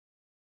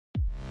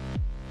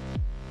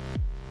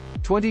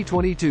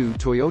2022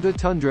 Toyota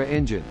Tundra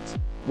engines.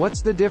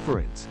 What's the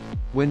difference?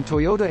 When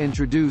Toyota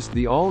introduced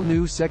the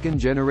all-new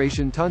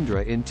second-generation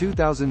Tundra in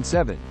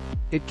 2007,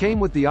 it came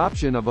with the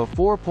option of a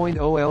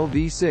 4.0L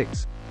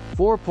V6,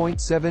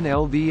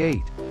 4.7L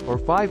V8, or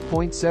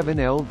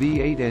 5.7L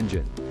V8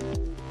 engine.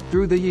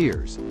 Through the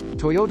years,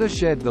 Toyota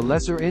shed the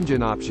lesser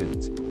engine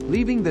options,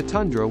 leaving the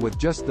Tundra with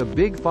just the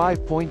big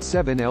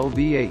 5.7L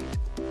V8.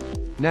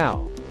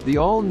 Now, the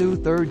all-new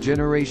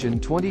third-generation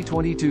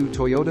 2022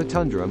 Toyota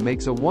Tundra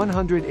makes a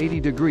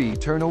 180-degree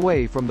turn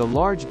away from the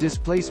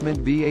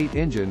large-displacement V8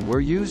 engine we're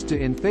used to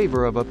in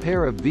favor of a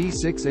pair of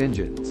V6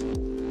 engines.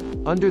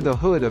 Under the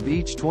hood of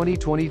each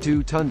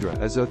 2022 Tundra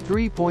is a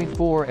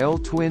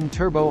 3.4L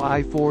twin-turbo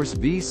I-Force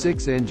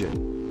V6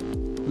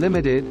 engine.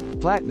 Limited,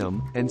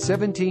 Platinum, and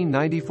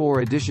 1794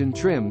 edition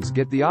trims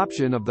get the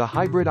option of the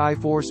hybrid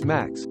I-Force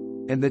Max,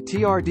 and the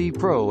TRD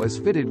Pro is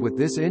fitted with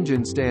this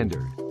engine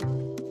standard.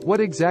 What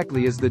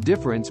exactly is the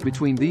difference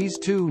between these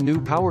two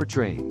new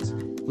powertrains?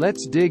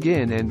 Let's dig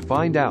in and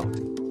find out.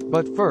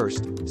 But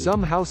first,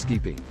 some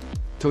housekeeping.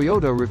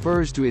 Toyota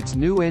refers to its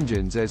new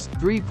engines as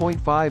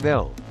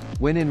 3.5L,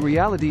 when in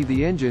reality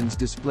the engines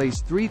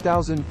displace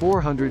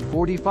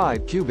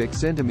 3,445 cubic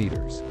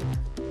centimeters.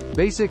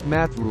 Basic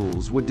math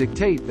rules would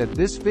dictate that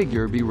this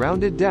figure be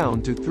rounded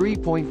down to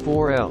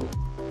 3.4L.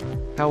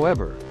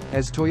 However,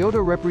 as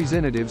Toyota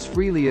representatives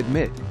freely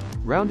admit,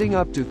 rounding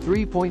up to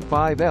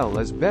 3.5L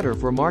is better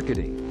for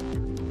marketing.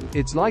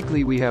 It's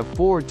likely we have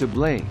Ford to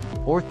blame,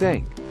 or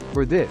thank,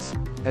 for this,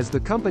 as the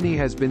company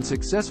has been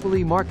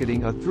successfully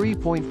marketing a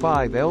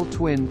 3.5L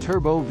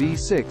twin-turbo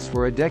V6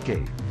 for a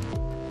decade.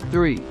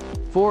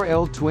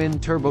 3.4L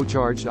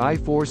twin-turbocharged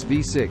I-Force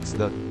V6.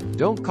 The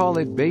 "don't call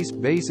it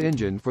base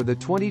engine" for the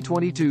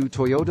 2022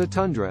 Toyota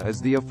Tundra is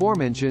the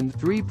aforementioned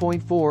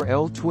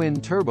 3.4L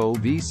twin-turbo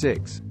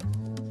V6.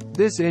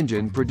 This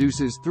engine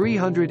produces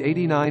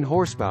 389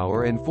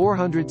 horsepower and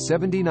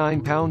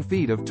 479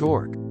 pound-feet of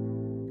torque.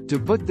 To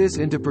put this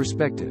into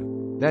perspective,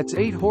 that's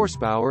 8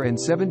 horsepower and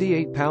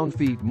 78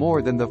 pound-feet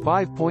more than the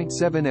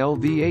 5.7L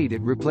V8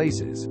 it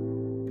replaces.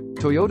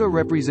 Toyota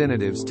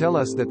representatives tell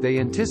us that they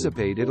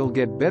anticipate it'll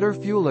get better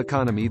fuel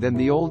economy than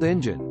the old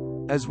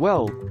engine. As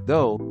well,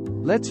 though,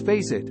 let's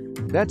face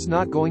it, that's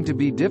not going to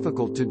be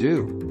difficult to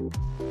do.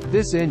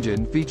 This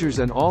engine features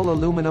an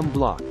all-aluminum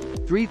block,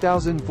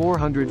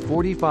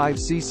 3,445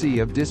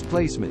 cc of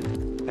displacement,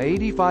 a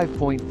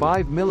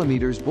 85.5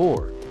 mm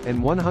bore,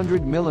 and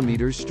 100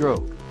 mm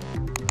stroke.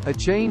 A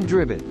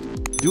chain-driven,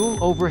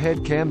 dual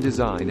overhead cam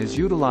design is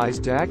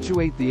utilized to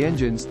actuate the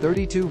engine's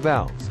 32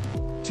 valves,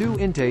 2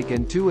 intake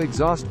and 2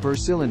 exhaust per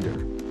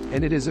cylinder,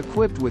 and it is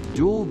equipped with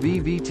dual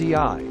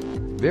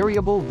VVTi,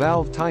 variable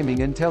valve timing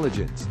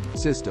intelligence,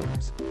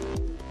 systems.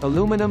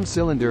 Aluminum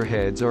cylinder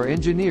heads are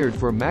engineered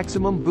for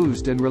maximum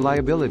boost and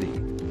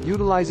reliability,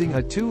 utilizing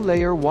a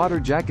 2-layer water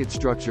jacket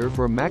structure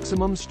for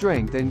maximum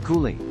strength and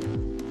cooling.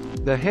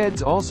 The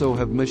heads also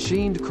have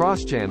machined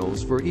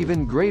cross-channels for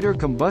even greater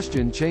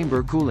combustion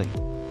chamber cooling.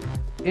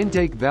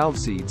 Intake valve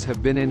seats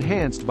have been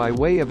enhanced by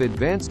way of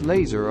advanced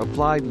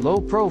laser-applied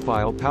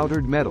low-profile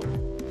powdered metal.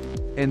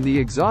 And the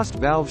exhaust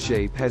valve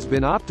shape has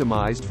been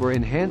optimized for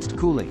enhanced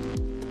cooling.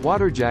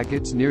 Water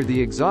jackets near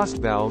the exhaust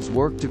valves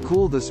work to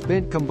cool the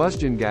spent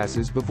combustion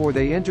gases before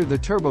they enter the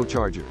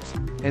turbochargers,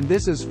 and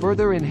this is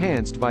further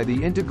enhanced by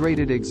the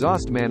integrated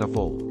exhaust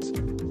manifolds.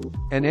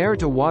 An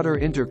air-to-water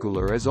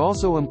intercooler is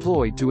also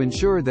employed to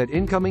ensure that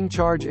incoming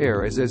charge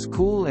air is as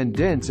cool and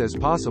dense as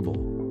possible.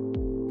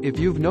 If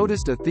you've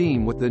noticed a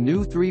theme with the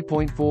new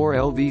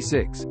 3.4L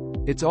V6,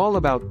 it's all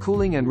about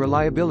cooling and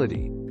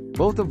reliability,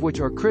 both of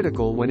which are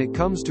critical when it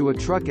comes to a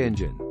truck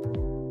engine.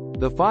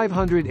 The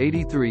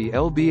 583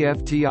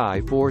 lb-ft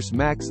I-Force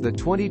Max, the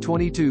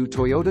 2022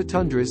 Toyota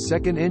Tundra's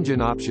second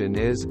engine option,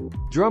 is,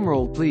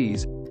 drumroll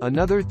please,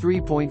 another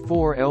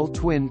 3.4L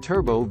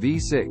twin-turbo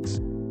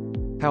V6.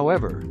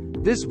 However,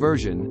 this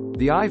version,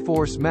 the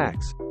I-Force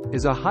Max,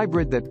 is a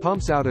hybrid that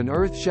pumps out an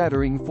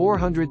earth-shattering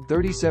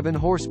 437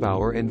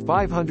 horsepower and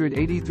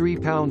 583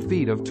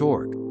 pound-feet of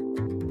torque.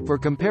 For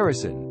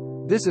comparison,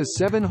 this is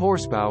 7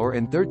 horsepower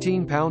and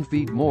 13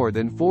 pound-feet more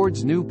than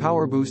Ford's new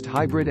PowerBoost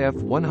Hybrid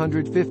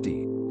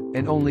F-150,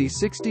 and only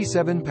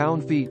 67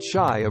 pound-feet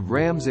shy of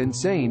Ram's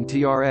insane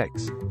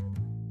TRX.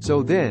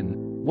 So then,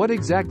 what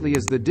exactly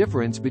is the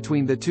difference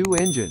between the two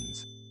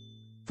engines?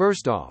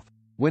 First off,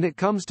 when it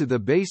comes to the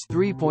base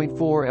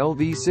 3.4L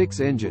V6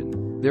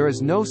 engine, there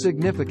is no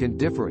significant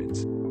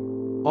difference.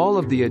 All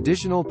of the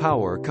additional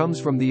power comes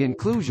from the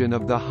inclusion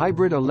of the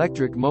hybrid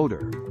electric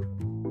motor.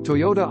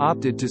 Toyota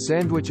opted to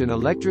sandwich an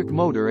electric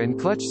motor and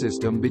clutch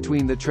system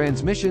between the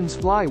transmission's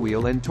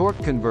flywheel and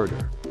torque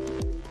converter.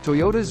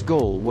 Toyota's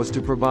goal was to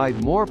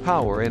provide more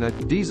power and a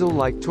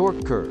diesel-like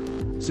torque curve,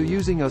 so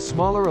using a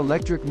smaller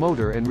electric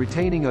motor and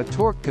retaining a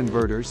torque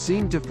converter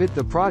seemed to fit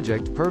the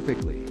project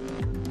perfectly.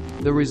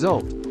 The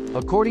result,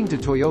 according to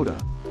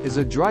Toyota, is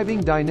a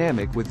driving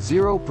dynamic with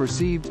zero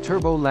perceived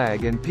turbo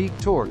lag and peak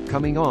torque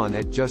coming on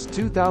at just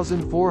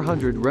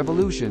 2,400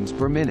 revolutions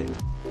per minute.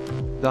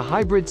 The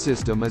hybrid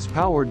system is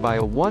powered by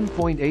a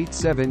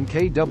 1.87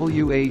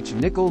 kWh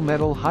nickel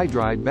metal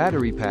hydride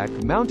battery pack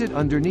mounted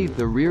underneath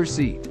the rear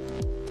seat.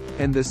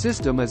 And the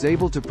system is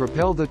able to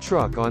propel the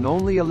truck on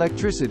only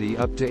electricity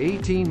up to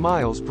 18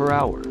 miles per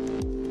hour.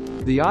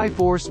 The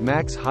iForce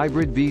Max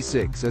Hybrid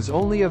V6 is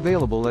only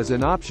available as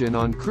an option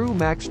on Crew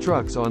Max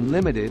trucks on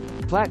limited,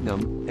 platinum,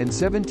 and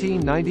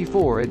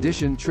 1794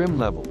 edition trim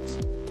levels.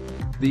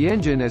 The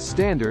engine is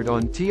standard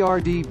on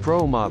TRD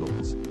Pro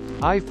models.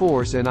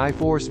 iForce and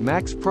iForce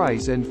Max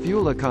price and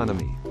fuel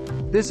economy.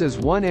 This is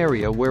one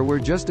area where we're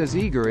just as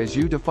eager as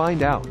you to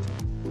find out.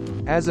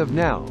 As of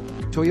now,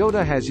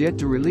 Toyota has yet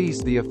to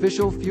release the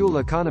official fuel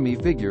economy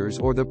figures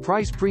or the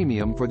price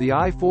premium for the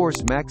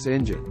iForce Max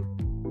engine.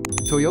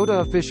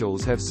 Toyota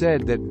officials have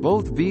said that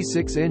both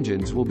V6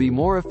 engines will be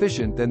more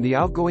efficient than the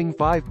outgoing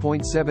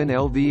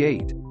 5.7L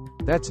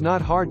V8. That's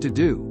not hard to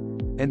do.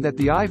 And that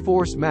the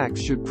iForce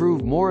Max should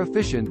prove more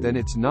efficient than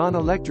its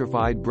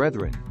non-electrified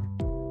brethren.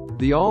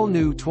 The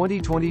all-new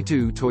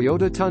 2022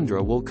 Toyota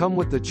Tundra will come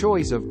with the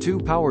choice of two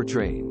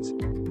powertrains.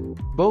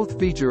 Both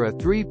feature a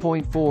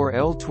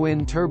 3.4L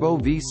twin-turbo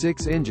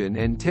V6 engine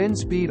and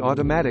 10-speed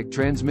automatic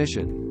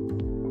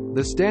transmission.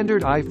 The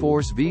standard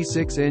iForce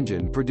V6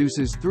 engine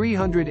produces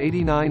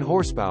 389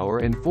 horsepower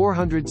and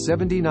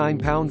 479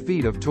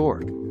 pound-feet of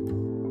torque.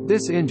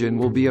 This engine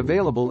will be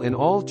available in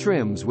all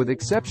trims with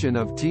exception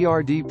of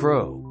TRD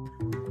Pro.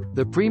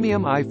 The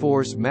premium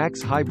iForce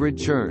Max Hybrid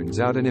churns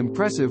out an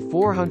impressive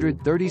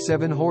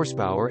 437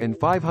 horsepower and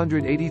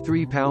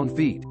 583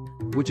 pound-feet,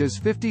 which is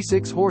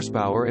 56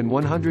 horsepower and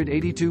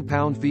 182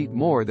 pound-feet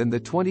more than the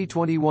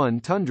 2021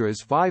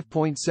 Tundra's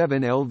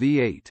 5.7L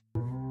V8.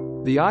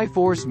 The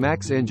iForce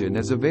Max engine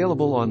is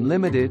available on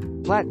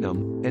limited, platinum,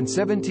 and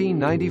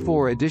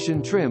 1794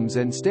 edition trims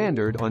and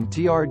standard on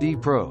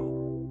TRD Pro.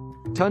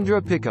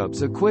 Tundra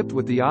pickups equipped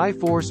with the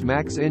iForce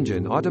Max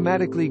engine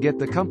automatically get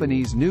the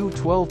company's new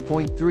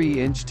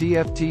 12.3-inch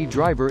TFT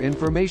driver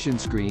information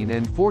screen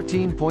and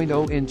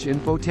 14.0-inch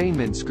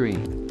infotainment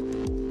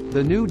screen.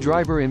 The new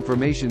driver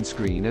information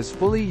screen is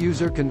fully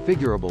user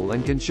configurable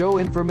and can show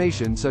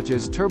information such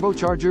as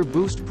turbocharger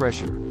boost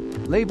pressure,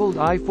 labeled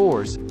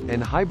iForce,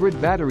 and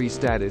hybrid battery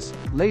status,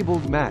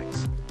 labeled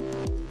Max.